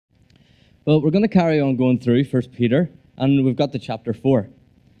Well, we're going to carry on going through First Peter, and we've got to chapter 4.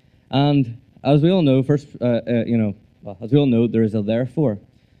 And as we all know, as we all know, there is a therefore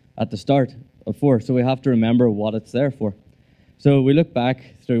at the start of 4, so we have to remember what it's there for. So we look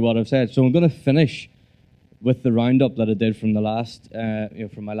back through what I've said. So I'm going to finish with the roundup that I did from the last,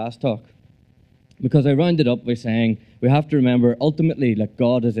 from my last talk, because I rounded up by saying we have to remember ultimately that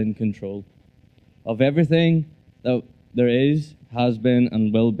God is in control of everything that there is, has been,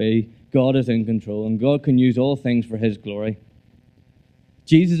 and will be. God is in control, and God can use all things for His glory.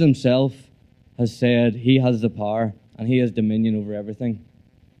 Jesus Himself has said He has the power and He has dominion over everything.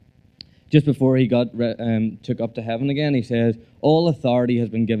 Just before He got took up to heaven again, He says, "All authority has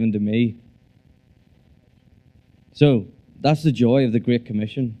been given to me." So that's the joy of the Great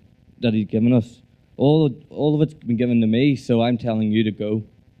Commission that He's given us. All of it's been given to me, so I'm telling you to go.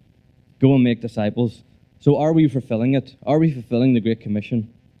 Go and make disciples. So are we fulfilling it? Are we fulfilling the Great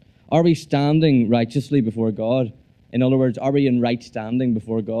Commission? Are we standing righteously before God? In other words, are we in right standing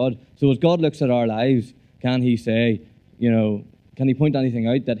before God? So as God looks at our lives, can He say, can He point anything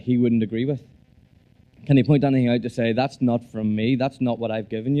out that He wouldn't agree with? Can He point anything out to say, that's not from me, that's not what I've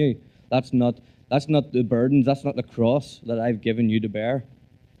given you, that's not the burdens, that's not the cross that I've given you to bear?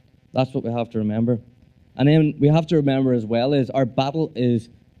 That's what we have to remember. And then we have to remember as well is our battle is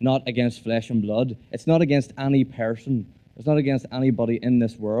not against flesh and blood. It's not against any person. It's not against anybody in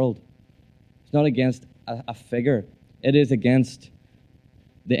this world. It's not against a figure. It is against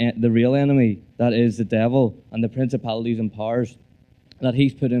the real enemy, that is the devil and the principalities and powers that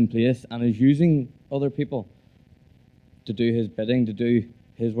he's put in place and is using other people to do his bidding, to do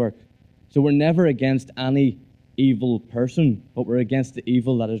his work. So we're never against any evil person, but we're against the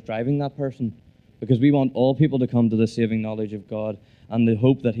evil that is driving that person, because we want all people to come to the saving knowledge of God and the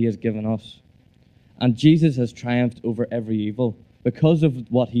hope that He has given us. And Jesus has triumphed over every evil because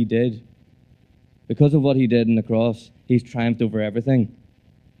of what He did. Because of what He did on the cross, He's triumphed over everything.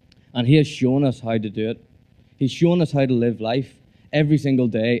 And He has shown us how to do it. He's shown us how to live life every single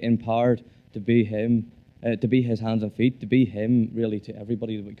day, empowered to be Him, to be His hands and feet, to be Him really to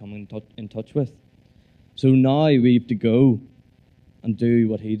everybody that we come in touch with. So now we have to go and do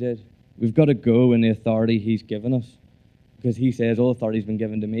what He did. We've got to go in the authority He's given us, because He says, all authority has been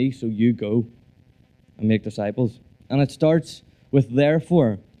given to me, so you go and make disciples. And it starts with,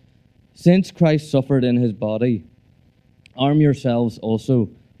 therefore, since Christ suffered in His body, arm yourselves also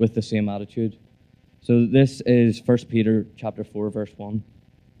with the same attitude. So this is 1 Peter chapter 4, verse 1.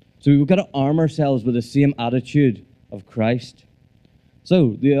 So we've got to arm ourselves with the same attitude of Christ.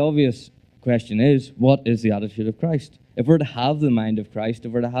 So the obvious question is, what is the attitude of Christ? If we're to have the mind of Christ,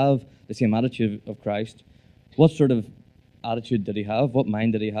 if we're to have the same attitude of Christ, what sort of attitude did He have? What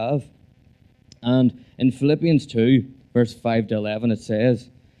mind did He have? And in Philippians 2, verse 5 to 11, it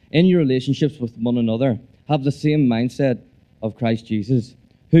says, in your relationships with one another, have the same mindset of Christ Jesus,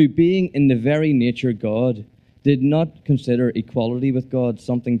 who, being in the very nature God, did not consider equality with God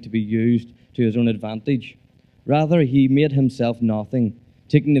something to be used to His own advantage. Rather, He made Himself nothing,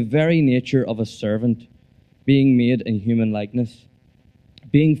 taking the very nature of a servant, being made in human likeness.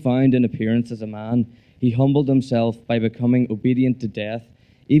 Being found in appearance as a man, He humbled Himself by becoming obedient to death,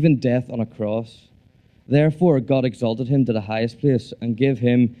 even death on a cross. Therefore God exalted Him to the highest place and gave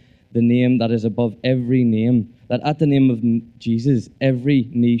Him the name that is above every name, that at the name of Jesus every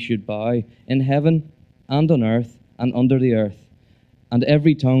knee should bow, in heaven and on earth and under the earth, and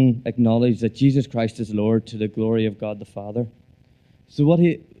every tongue acknowledge that Jesus Christ is Lord, to the glory of God the Father. So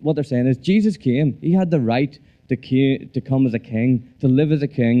what they're saying is, Jesus came. He had the right to come as a king, to live as a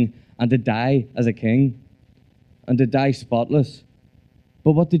king, and to die as a king, and to die spotless.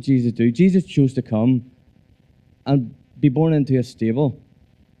 But what did Jesus do? Jesus chose to come and be born into a stable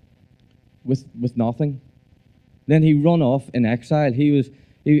with nothing. Then He run off in exile.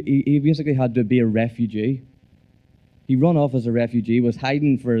 He basically had to be a refugee. He run off as a refugee, was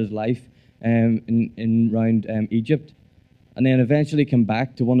hiding for his life in around Egypt, and then eventually came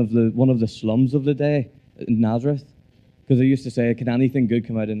back to one of the slums of the day in Nazareth, because they used to say, can anything good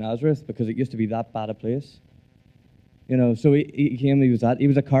come out of Nazareth? Because it used to be that bad a place. So he came, he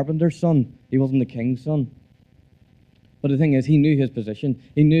was a carpenter's son. He wasn't the king's son. But the thing is, he knew his position.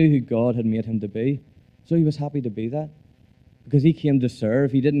 He knew who God had made him to be. So he was happy to be that, because he came to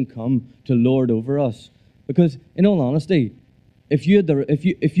serve. He didn't come to lord over us. Because, in all honesty, if you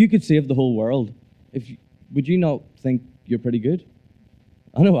could save the whole world, would you not think you're pretty good?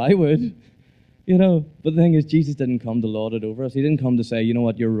 I know I would. But the thing is, Jesus didn't come to lord it over us. He didn't come to say, you know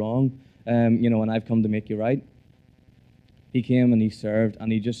what, you're wrong, and I've come to make you right. He came and He served,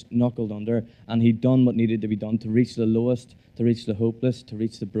 and He just knuckled under, and He'd done what needed to be done to reach the lowest, to reach the hopeless, to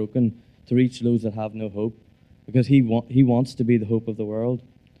reach the broken, to reach those that have no hope, because he wants to be the hope of the world.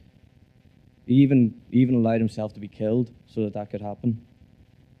 He even allowed himself to be killed so that could happen.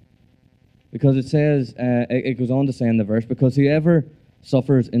 Because it says, it goes on to say in the verse, because whoever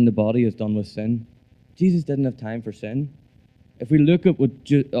suffers in the body is done with sin. Jesus didn't have time for sin. If we look at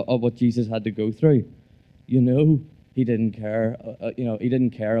what Jesus had to go through, he didn't care. He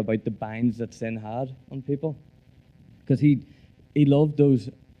didn't care about the binds that sin had on people, because he loved those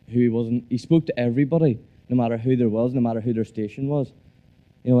who he wasn't. He spoke to everybody, no matter who there was, no matter who their station was.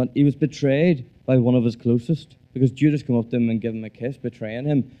 And he was betrayed by one of his closest, because Judas came up to him and gave him a kiss, betraying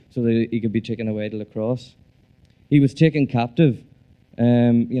him so that he could be taken away to the cross. He was taken captive,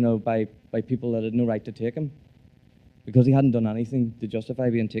 by people that had no right to take him, because he hadn't done anything to justify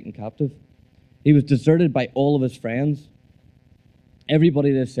being taken captive. He was deserted by all of his friends.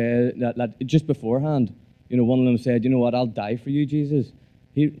 Everybody that said that just beforehand, one of them said, "You know what? I'll die for you, Jesus."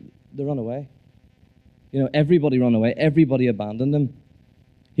 They run away. Everybody ran away. Everybody abandoned him.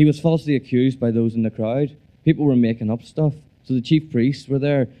 He was falsely accused by those in the crowd. People were making up stuff. So the chief priests were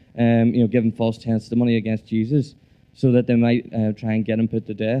there, giving false testimony against Jesus, so that they might try and get him put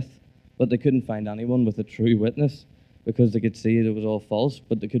to death. But they couldn't find anyone with a true witness, because they could see it was all false,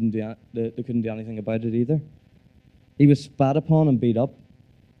 but they couldn't do anything about it either. He was spat upon and beat up.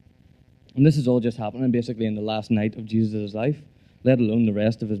 And this is all just happening basically in the last night of Jesus' life, let alone the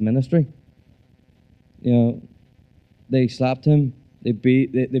rest of his ministry. They slapped him.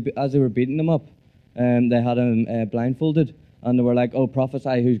 As they were beating him up, they had him blindfolded, and they were like, "Oh,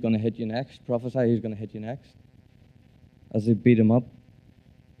 prophesy who's going to hit you next. Prophesy who's going to hit you next." As they beat him up.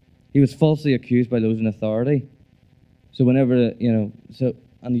 He was falsely accused by those in authority. So whenever, and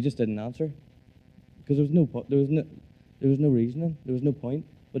he just didn't answer, because there was no reasoning, there was no point.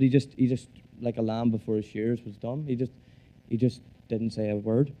 But he just like a lamb before his shears was dumb. He just didn't say a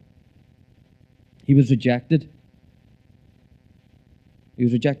word. He was rejected. He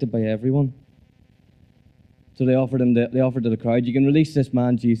was rejected by everyone. So they offered to the crowd, "You can release this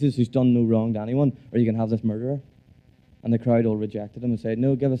man Jesus, who's done no wrong to anyone, or you can have this murderer." And the crowd all rejected him and said,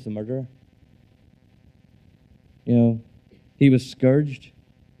 "No, give us the murderer." He was scourged.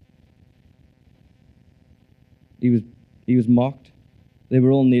 He was mocked. They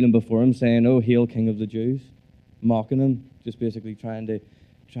were all kneeling before him, saying, "Oh, hail, King of the Jews," mocking him, just basically trying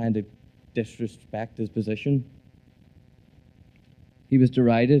to disrespect his position. He was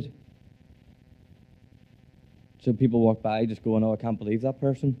derided. So people walked by just going, "Oh, I can't believe that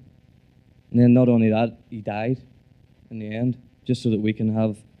person." And then not only that, he died in the end, just so that we can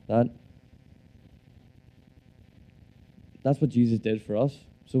have that. That's what Jesus did for us.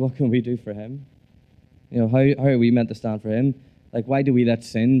 So what can we do for him? How are we meant to stand for him? Like, why do we let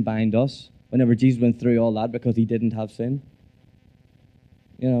sin bind us whenever Jesus went through all that because he didn't have sin?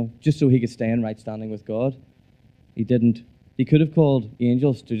 Just so he could stay in right standing with God. He didn't. He could have called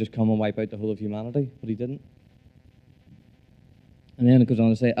angels to just come and wipe out the whole of humanity, but he didn't. And then it goes on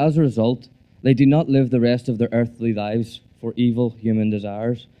to say, as a result, they do not live the rest of their earthly lives for evil human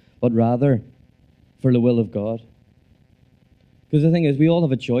desires, but rather for the will of God. Because the thing is, we all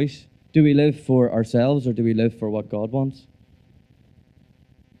have a choice. Do we live for ourselves, or do we live for what God wants?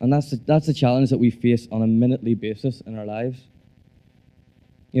 And that's the challenge that we face on a minutely basis in our lives.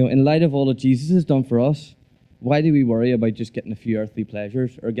 In light of all that Jesus has done for us, why do we worry about just getting a few earthly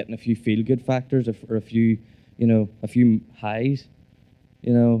pleasures, or getting a few feel-good factors, or a few highs?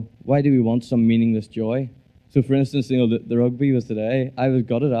 Why do we want some meaningless joy? So, for instance, the rugby was today. I was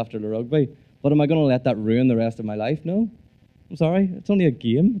gutted after the rugby, but am I going to let that ruin the rest of my life? No. I'm sorry. It's only a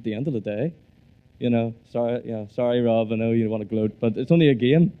game at the end of the day. Sorry, Rob. I know you want to gloat, but it's only a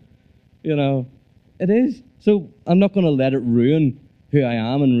game. It is. So I'm not going to let it ruin who I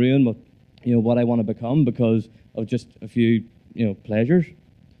am and ruin what I want to become because of just a few pleasures.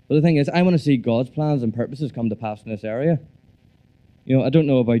 But the thing is, I want to see God's plans and purposes come to pass in this area. I don't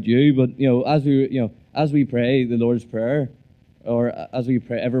know about you, but as we pray the Lord's Prayer, or as we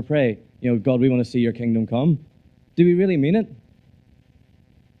pray, God, we want to see your kingdom come. Do we really mean it?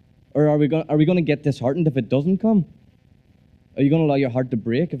 Or are we going to get disheartened if it doesn't come? Are you going to allow your heart to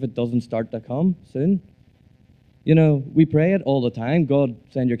break if it doesn't start to come soon? We pray it all the time. God,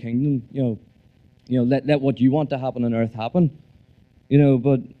 send your kingdom. Let what you want to happen on earth happen.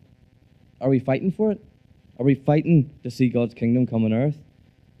 But are we fighting for it? Are we fighting to see God's kingdom come on earth?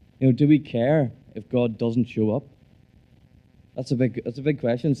 Do we care if God doesn't show up? That's a big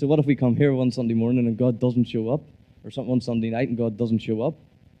question. So what if we come here one Sunday morning and God doesn't show up, or one Sunday night and God doesn't show up?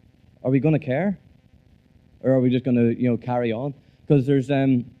 Are we going to care, or are we just going to carry on? Because there's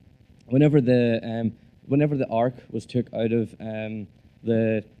whenever the ark was took out of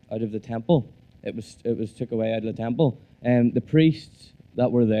out of the temple. It was took away out of the temple. And the priests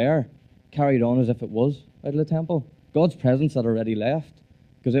that were there carried on as if it was out of the temple. God's presence had already left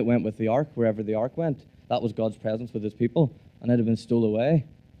because it went with the ark wherever the ark went. That was God's presence with his people, and it had been stole away.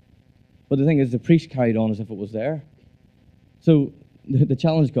 But the thing is, the priests carried on as if it was there. So the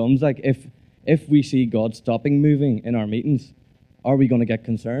challenge comes, like, if we see God stopping moving in our meetings, are we going to get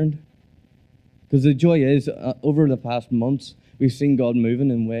concerned? Because the joy is, over the past months, we've seen God moving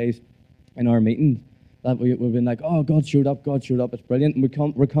in ways in our meetings that we've been like, oh, God showed up, it's brilliant,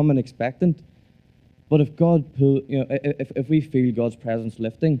 and we're coming expectant. But if if we feel God's presence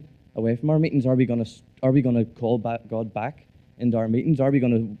lifting away from our meetings, are we going to call God back into our meetings? Are we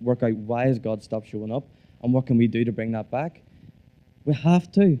going to work out why has God stopped showing up, and what can we do to bring that back? We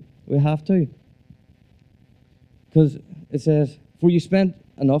have to. Because it says, for you spent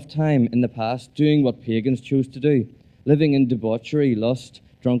enough time in the past doing what pagans chose to do, living in debauchery, lust,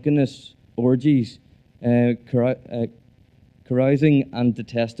 drunkenness, orgies, carousing, and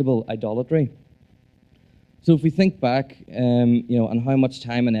detestable idolatry. So if we think back, on how much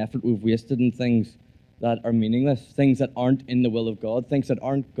time and effort we've wasted in things that are meaningless, things that aren't in the will of God, things that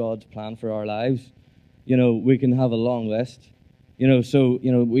aren't God's plan for our lives, we can have a long list.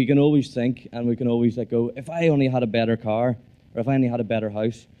 We can always think, and we can always go, if I only had a better car, or if I only had a better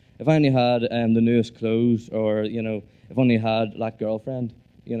house, if I only had the newest clothes, or, if I only had that girlfriend,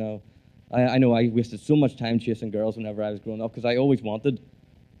 I know I wasted so much time chasing girls whenever I was growing up, because I always wanted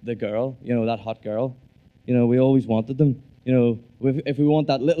the girl, that hot girl. We always wanted them. If we want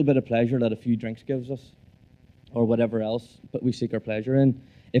that little bit of pleasure that a few drinks gives us, or whatever else, but we seek our pleasure in.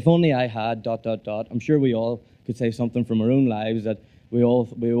 If only I had ... I'm sure we all could say something from our own lives that we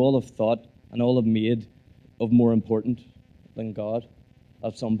all have thought and all have made of more important than God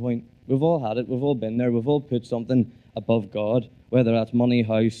at some point. We've all had it. We've all been there. We've all put something above God, whether that's money,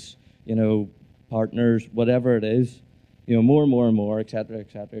 house, partners, whatever it is. More and more and more, etc.,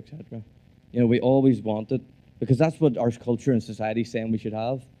 etc., etc. We always want it because that's what our culture and society is saying we should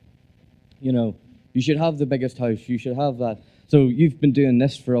have. You should have the biggest house. You should have that. So you've been doing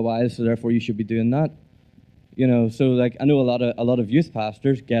this for a while, so therefore you should be doing that. So I know a lot of youth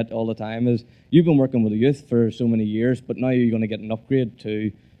pastors get all the time is you've been working with the youth for so many years, but now you're going to get an upgrade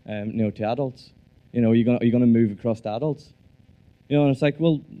to to adults. You're going to move across to adults. And it's like,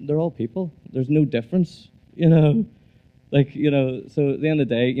 well, they're all people. There's no difference. So at the end of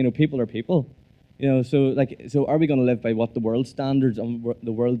the day, people are people. So are we going to live by what the world standards and what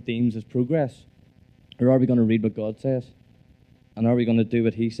the world deems as progress? Or are we going to read what God says? And are we going to do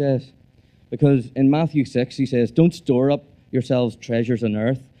what he says? Because in Matthew 6, he says, don't store up yourselves treasures on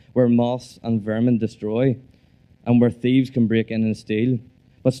earth where moths and vermin destroy and where thieves can break in and steal.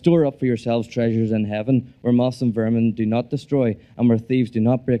 But store up for yourselves treasures in heaven where moths and vermin do not destroy and where thieves do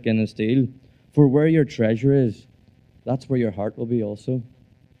not break in and steal. For where your treasure is, that's where your heart will be also.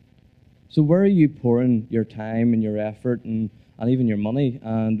 So where are you pouring your time and your effort and even your money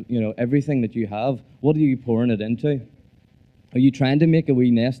and everything that you have? What are you pouring it into? Are you trying to make a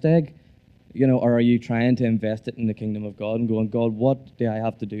wee nest egg? Or are you trying to invest it in the kingdom of God and going, God, what do I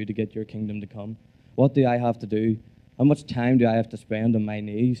have to do to get your kingdom to come? What do I have to do? How much time do I have to spend on my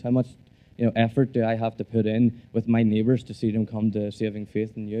knees? How much effort do I have to put in with my neighbours to see them come to saving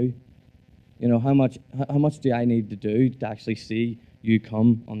faith in you? How much do I need to do to actually see you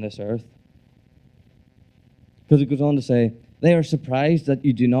come on this earth? Because it goes on to say, they are surprised that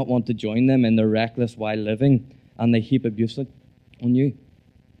you do not want to join them in their reckless while living, and they heap abuse on you.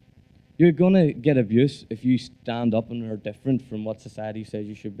 You're going to get abuse if you stand up and are different from what society says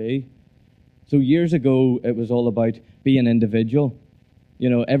you should be. So years ago, it was all about being individual.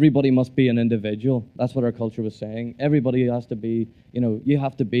 Everybody must be an individual. That's what our culture was saying. Everybody has to be, you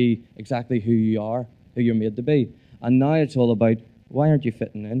have to be exactly who you are, who you're made to be. And now it's all about, why aren't you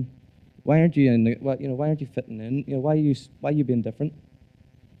fitting in? Why aren't you in? Why aren't you fitting in? Why are you being different?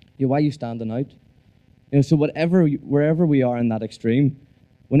 Why are you standing out? So wherever we are in that extreme,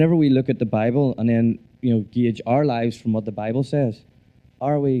 whenever we look at the Bible and then gauge our lives from what the Bible says,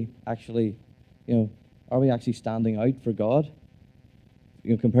 are we actually standing out for God?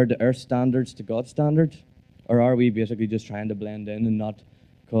 Compared to earth standards to God's standards, or are we basically just trying to blend in and not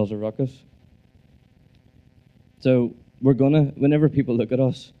cause a ruckus? So whenever people look at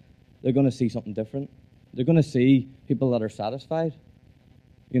us, they're gonna see something different. They're gonna see people that are satisfied,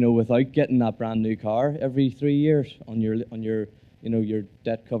 without getting that brand new car every 3 years on your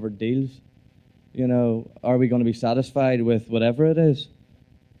debt covered deals. Are we going to be satisfied with whatever it is?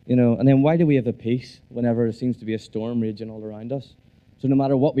 And then why do we have a peace whenever there seems to be a storm raging all around us? So no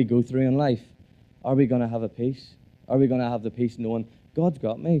matter what we go through in life, are we going to have a peace? Are we going to have the peace knowing God's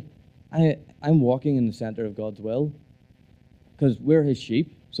got me. I'm walking in the center of God's will because we're his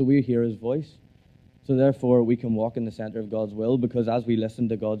sheep, so we hear his voice. So therefore, we can walk in the center of God's will because as we listen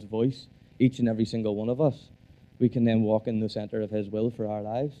to God's voice, each and every single one of us, we can then walk in the center of his will for our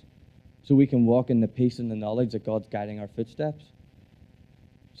lives. So we can walk in the peace and the knowledge that God's guiding our footsteps.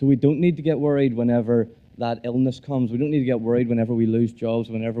 So we don't need to get worried whenever that illness comes. We don't need to get worried whenever we lose jobs,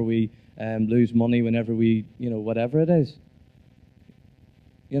 whenever we lose money, whenever we, whatever it is.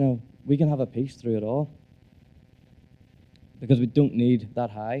 We can have a peace through it all. Because we don't need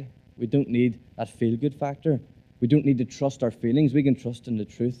that high. We don't need that feel-good factor. We don't need to trust our feelings. We can trust in the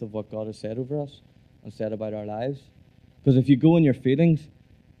truth of what God has said over us and said about our lives. Because if you go on your feelings,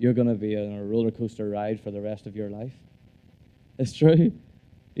 you're going to be on a roller coaster ride for the rest of your life. It's true.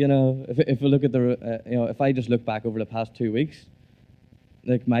 If we look at if I just look back over the past 2 weeks,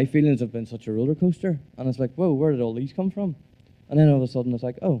 like my feelings have been such a roller coaster, and it's like, whoa, where did all these come from? And then all of a sudden it's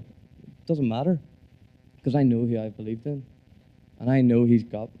like, oh, it doesn't matter, because I know who I believed in, and I know he's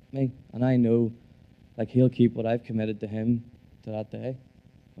got me, and I know, like, he'll keep what I've committed to him to that day,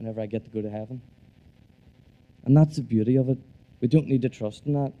 whenever I get to go to heaven. And that's the beauty of it. We don't need to trust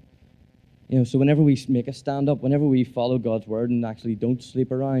in that. So whenever we make a stand up, whenever we follow God's word and actually don't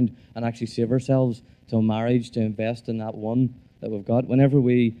sleep around and actually save ourselves till marriage to invest in that one that we've got, whenever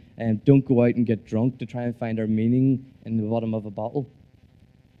we don't go out and get drunk to try and find our meaning in the bottom of a bottle,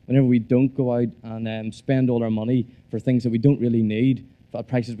 whenever we don't go out and spend all our money for things that we don't really need, for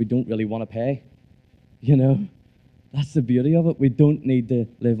prices we don't really want to pay, that's the beauty of it. We don't need to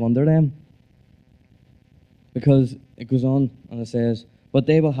live under them. Because it goes on and it says, but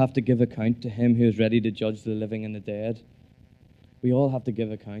they will have to give account to him who is ready to judge the living and the dead. We all have to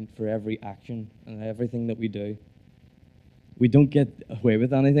give account for every action and everything that we do. We don't get away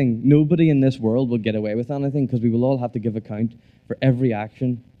with anything. Nobody in this world will get away with anything because we will all have to give account for every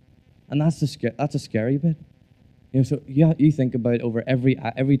action. And that's a scary bit. So you think about over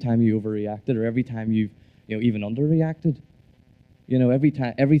every time you overreacted or every time you've even underreacted.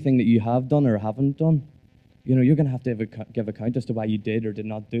 Everything that you have done or haven't done. You're going to have to give account as to why you did or did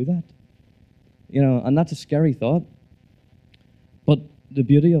not do that. And that's a scary thought. But the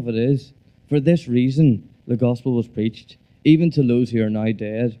beauty of it is, for this reason, the gospel was preached, even to those who are now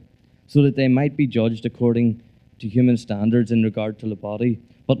dead, so that they might be judged according to human standards in regard to the body,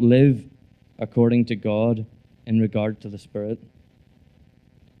 but live according to God in regard to the spirit.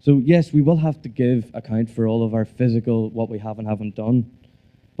 So yes, we will have to give account for all of our physical, what we have and haven't done,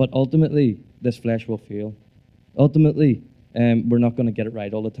 but ultimately, this flesh will fail. Ultimately, we're not going to get it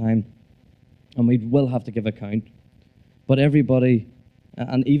right all the time, and we will have to give account. But everybody,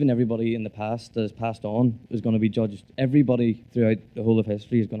 and even everybody in the past that has passed on, is going to be judged. Everybody throughout the whole of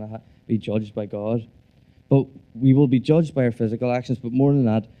history is going to be judged by God. But we will be judged by our physical actions, but more than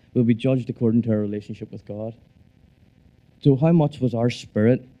that, we'll be judged according to our relationship with God. So how much was our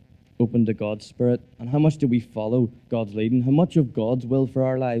spirit open to God's spirit, and how much do we follow God's leading? How much of God's will for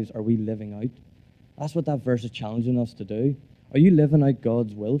our lives are we living out? That's what that verse is challenging us to do. Are you living out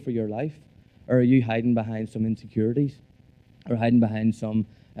God's will for your life? Or are you hiding behind some insecurities? Or hiding behind some,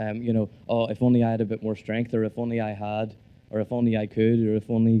 if only I had a bit more strength, or if only I had, or if only I could, or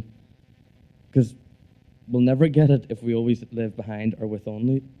if only... Because we'll never get it if we always live behind or with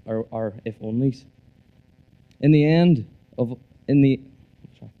only, or our if-onlys. The end of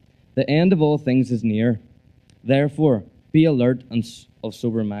all things is near. Therefore, be alert and of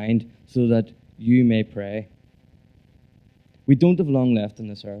sober mind, so that you may pray. We don't have long left on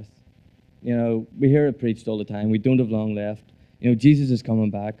this earth. We hear it preached all the time. We don't have long left. Jesus is coming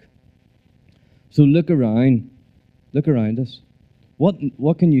back. So look around us.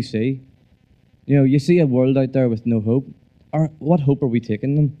 What can you see? You see a world out there with no hope. What hope are we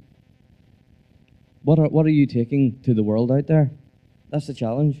taking them? What are you taking to the world out there? That's the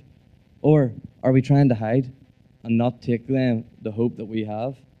challenge. Or are we trying to hide and not take them the hope that we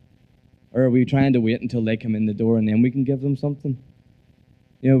have? Or are we trying to wait until they come in the door and then we can give them something?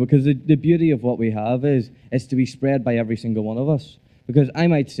 Because the beauty of what we have is to be spread by every single one of us. Because I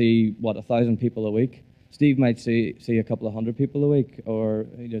might see, 1,000 people a week. Steve might see a couple of hundred people a week. Or,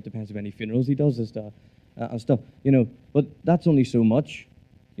 it depends how many funerals he does and stuff. But that's only so much.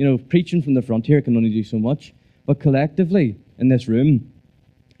 Preaching from the front here can only do so much. But collectively, in this room,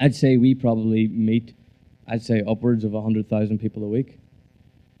 I'd say we probably meet, upwards of 100,000 people a week.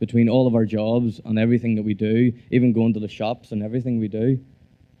 Between all of our jobs and everything that we do, even going to the shops and everything we do,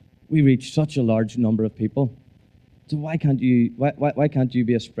 we reach such a large number of people. So why can't you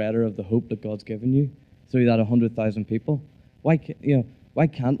be a spreader of the hope that God's given you through that 100,000 people? Why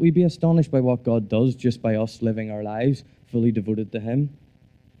can't we be astonished by what God does just by us living our lives fully devoted to Him.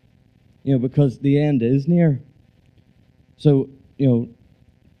 Because the end is near. So,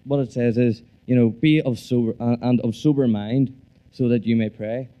 what it says is, be of sober mind, so that you may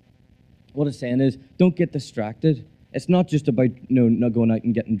pray. What it's saying is, don't get distracted. It's not just about not going out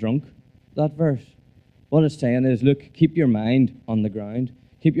and getting drunk, that verse. What it's saying is, look, keep your mind on the ground.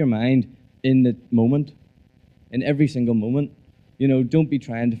 Keep your mind in the moment, in every single moment. Don't be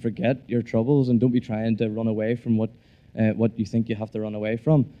trying to forget your troubles, and don't be trying to run away from what you think you have to run away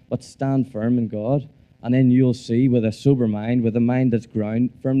from, but stand firm in God. And then you'll see, with a sober mind, with a mind that's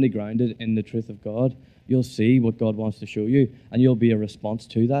firmly grounded in the truth of God, you'll see what God wants to show you, and you'll be a response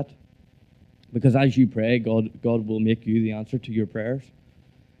to that. Because as you pray, God will make you the answer to your prayers.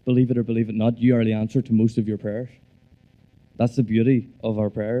 Believe it or believe it not, you are the answer to most of your prayers. That's the beauty of our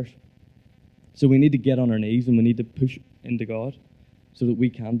prayers. So we need to get on our knees, and we need to push into God so that we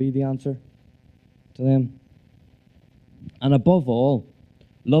can be the answer to them. And above all,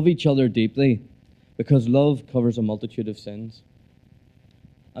 love each other deeply, because love covers a multitude of sins.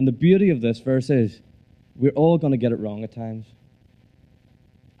 And the beauty of this verse is, we're all going to get it wrong at times.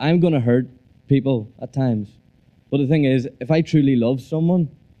 I'm going to hurt people at times. But the thing is, if I truly love someone,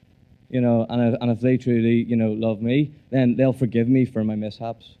 and if they truly, love me, then they'll forgive me for my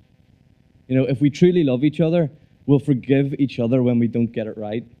mishaps. If we truly love each other, we'll forgive each other when we don't get it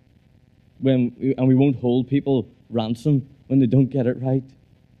right. And we won't hold people ransom when they don't get it right.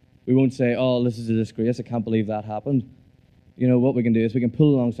 We won't say, oh, this is a disgrace, I can't believe that happened. What we can do is we can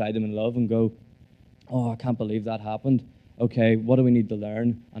pull alongside them in love and go, oh, I can't believe that happened. Okay, what do we need to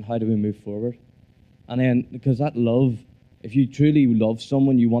learn, and how do we move forward? And then, because that love, if you truly love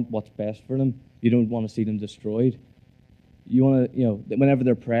someone, you want what's best for them. You don't want to see them destroyed. You want to, whenever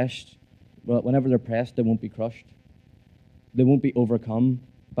they're pressed, they won't be crushed. They won't be overcome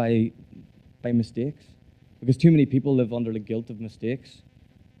by mistakes. Because too many people live under the guilt of mistakes.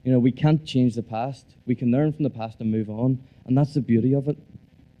 We can't change the past. We can learn from the past and move on. And that's the beauty of it.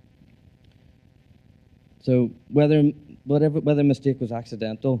 So whether a mistake was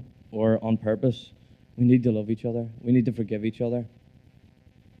accidental or on purpose, we need to love each other. We need to forgive each other.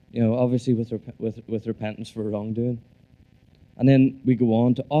 Obviously with repentance for wrongdoing. And then we go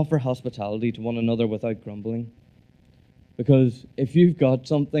on to offer hospitality to one another without grumbling. Because if you've got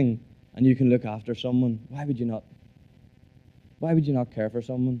something and you can look after someone, why would you not? Why would you not care for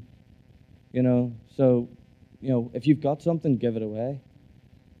someone? So, if you've got something, give it away.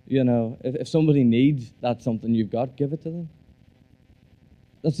 If somebody needs that something you've got, give it to them.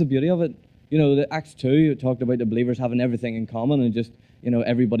 That's the beauty of it. The Acts 2, it talked about the believers having everything in common and just,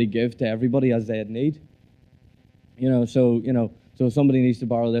 everybody give to everybody as they had need. So if somebody needs to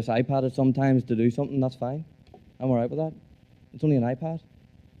borrow this iPad at some times to do something, that's fine. I'm all right with that. It's only an iPad.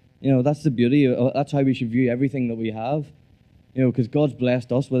 That's the beauty. That's how we should view everything that we have. Because God's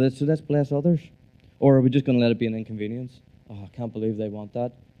blessed us with it, so let's bless others. Or are we just going to let it be an inconvenience? Oh, I can't believe they want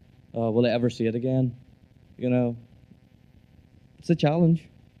that. Will they ever see it again? It's a challenge.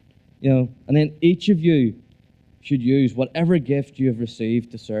 And then each of you should use whatever gift you have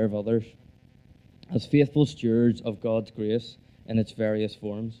received to serve others as faithful stewards of God's grace in its various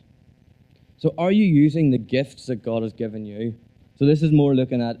forms. So are you using the gifts that God has given you? So this is more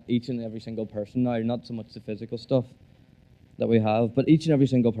looking at each and every single person now, not so much the physical stuff that we have, but each and every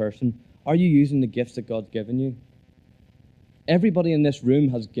single person. Are you using the gifts that God's given you? Everybody in this room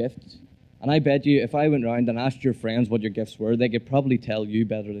has gifts. And I bet you, if I went around and asked your friends what your gifts were, they could probably tell you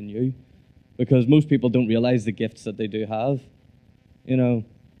better than you. Because most people don't realize the gifts that they do have.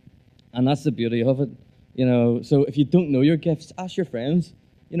 And that's the beauty of it. So if you don't know your gifts, ask your friends,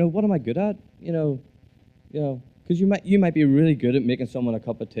 what am I good at? Because you might be really good at making someone a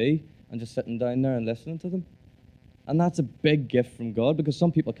cup of tea and just sitting down there and listening to them. And that's a big gift from God, because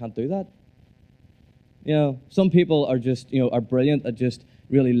some people can't do that. Some people are just, are brilliant at just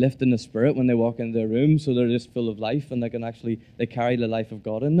really lifting the spirit when they walk into their room, so they're just full of life, and they carry the life of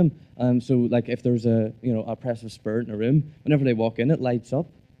God in them. So like if there's a oppressive spirit in a room, whenever they walk in, it lights up.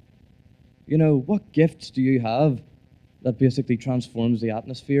 What gifts do you have that basically transforms the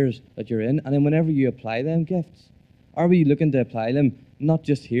atmospheres that you're in? And then whenever you apply them gifts, are we looking to apply them not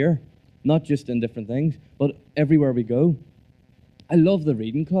just here, not just in different things, but everywhere we go? I love the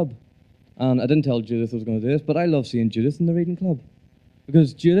reading club. And I didn't tell Judith I was going to do this, but I love seeing Judith in the reading club.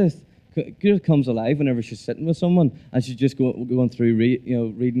 Because Judith comes alive whenever she's sitting with someone, and she's just going through,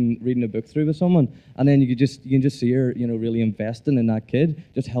 reading a book through with someone, and then you can just see her, really investing in that kid,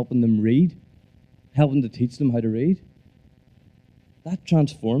 just helping them read, helping to teach them how to read. That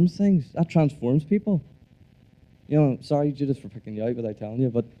transforms things. That transforms people. Sorry, Judith, for picking you out without telling you,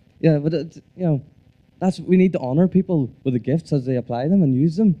 but yeah, but it's, We need to honor people with the gifts as they apply them and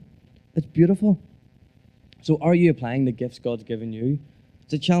use them. It's beautiful. So are you applying the gifts God's given you?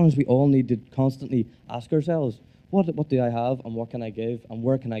 It's a challenge we all need to constantly ask ourselves. What do I have, and what can I give, and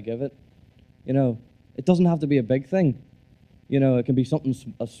where can I give it? You know, it doesn't have to be a big thing. You know, it can be something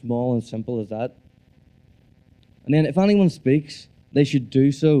as small and simple as that. And then if anyone speaks, they should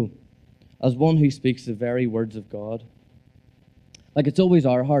do so as one who speaks the very words of God. Like, it's always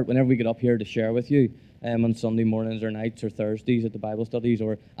our heart whenever we get up here to share with you on Sunday mornings or nights or Thursdays at the Bible studies,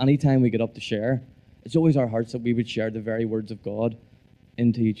 or any time we get up to share. It's always our hearts that we would share the very words of God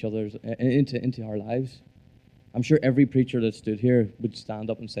into each other's, into our lives. I'm sure every preacher that stood here would stand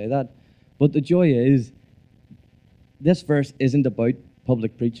up and say that. But the joy is, this verse isn't about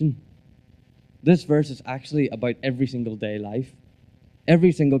public preaching. This verse is actually about every single day life.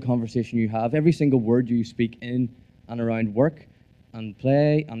 Every single conversation you have, every single word you speak in and around work and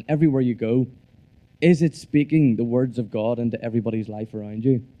play and everywhere you go, is it speaking the words of God into everybody's life around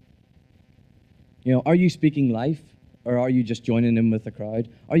you? You know, are you speaking life, or are you just joining in with the crowd?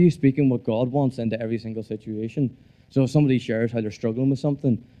 Are you speaking what God wants into every single situation? So if somebody shares how they're struggling with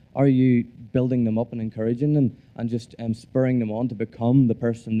something, are you building them up and encouraging them and just spurring them on to become the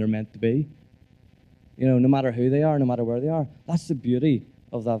person they're meant to be? You know, no matter who they are, no matter where they are. That's the beauty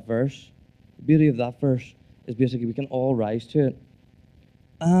of that verse. The beauty of that verse is basically we can all rise to it.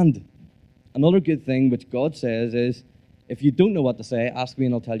 And another good thing which God says is, if you don't know what to say, ask me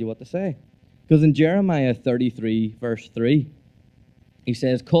and I'll tell you what to say. Because in Jeremiah 33, verse 3, he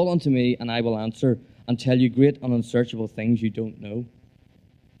says, "Call unto me, and I will answer, and tell you great and unsearchable things you don't know."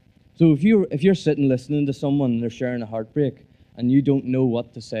 So if you're sitting listening to someone and they're sharing a heartbreak, and you don't know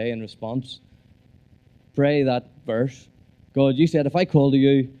what to say in response, pray that verse. God, you said if I call to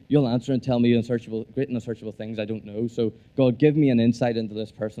you, you'll answer and tell me great and unsearchable things I don't know. So God, give me an insight into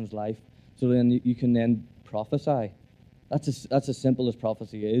this person's life, so then you can then prophesy. That's as simple as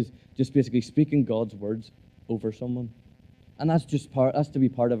prophecy is. Just basically speaking God's words over someone. And that's to be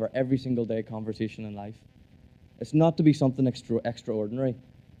part of our every single day conversation in life. It's not to be something extraordinary.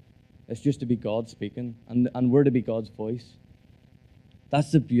 It's just to be God speaking, and we're to be God's voice.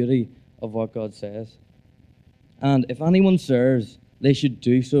 That's the beauty of what God says. And if anyone serves, they should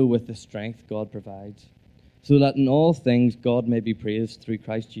do so with the strength God provides, so that in all things God may be praised through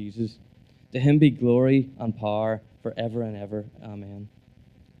Christ Jesus. To him be glory and power forever and ever. Amen.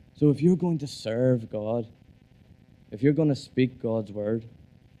 So if you're going to serve God, if you're going to speak God's word,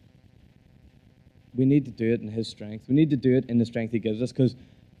 we need to do it in his strength. We need to do it in the strength he gives us, because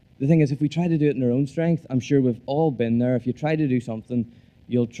the thing is, if we try to do it in our own strength, I'm sure we've all been there. If you try to do something,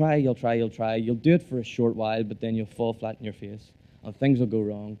 you'll try. You'll do it for a short while, but then you'll fall flat in your face, and things will go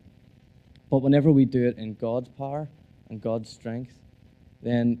wrong. But whenever we do it in God's power and God's strength,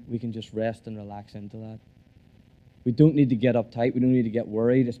 then we can just rest and relax into that. We don't need to get uptight. We don't need to get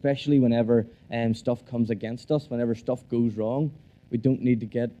worried, especially whenever stuff comes against us, whenever stuff goes wrong. We don't need to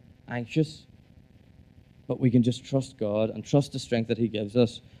get anxious, but we can just trust God and trust the strength that he gives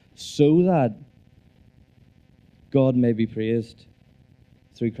us, so that God may be praised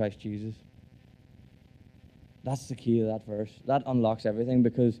through Christ Jesus. That's the key of that verse. That unlocks everything,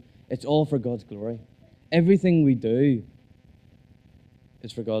 because it's all for God's glory. Everything we do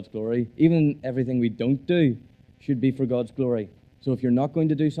is for God's glory. Even everything we don't do should be for God's glory. So if you're not going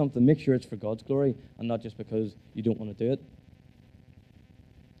to do something, make sure it's for God's glory and not just because you don't want to do it.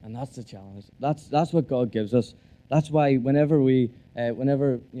 And that's the challenge. That's what God gives us. That's why whenever we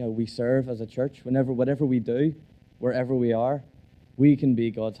serve as a church, whatever we do, wherever we are, we can be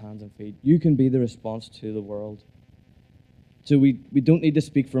God's hands and feet. You can be the response to the world. So we don't need to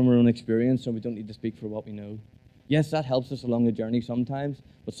speak from our own experience, or we don't need to speak for what we know. Yes, that helps us along the journey sometimes,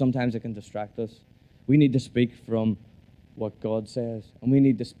 but sometimes it can distract us. We need to speak from what God says, and we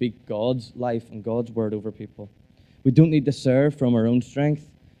need to speak God's life and God's word over people. We don't need to serve from our own strength,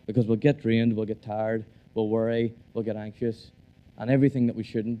 because we'll get drained, we'll get tired, we'll worry, we'll get anxious, and everything that we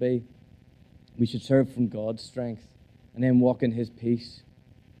shouldn't be. We should serve from God's strength and then walk in his peace.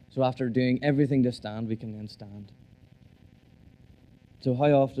 So after doing everything to stand, we can then stand. So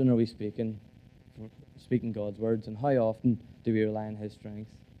how often are we speaking God's words, and how often do we rely on his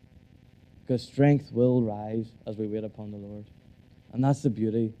strength? Because strength will rise as we wait upon the Lord. And that's the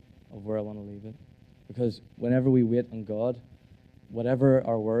beauty of where I want to leave it. Because whenever we wait on God, whatever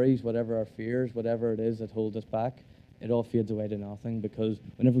our worries, whatever our fears, whatever it is that holds us back, it all fades away to nothing. Because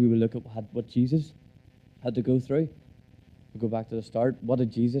whenever we look at what Jesus had to go through, we go back to the start. What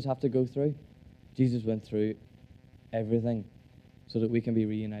did Jesus have to go through? Jesus went through everything so that we can be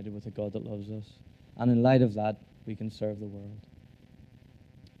reunited with a God that loves us. And in light of that, we can serve the world.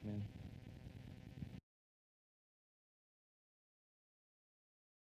 Amen.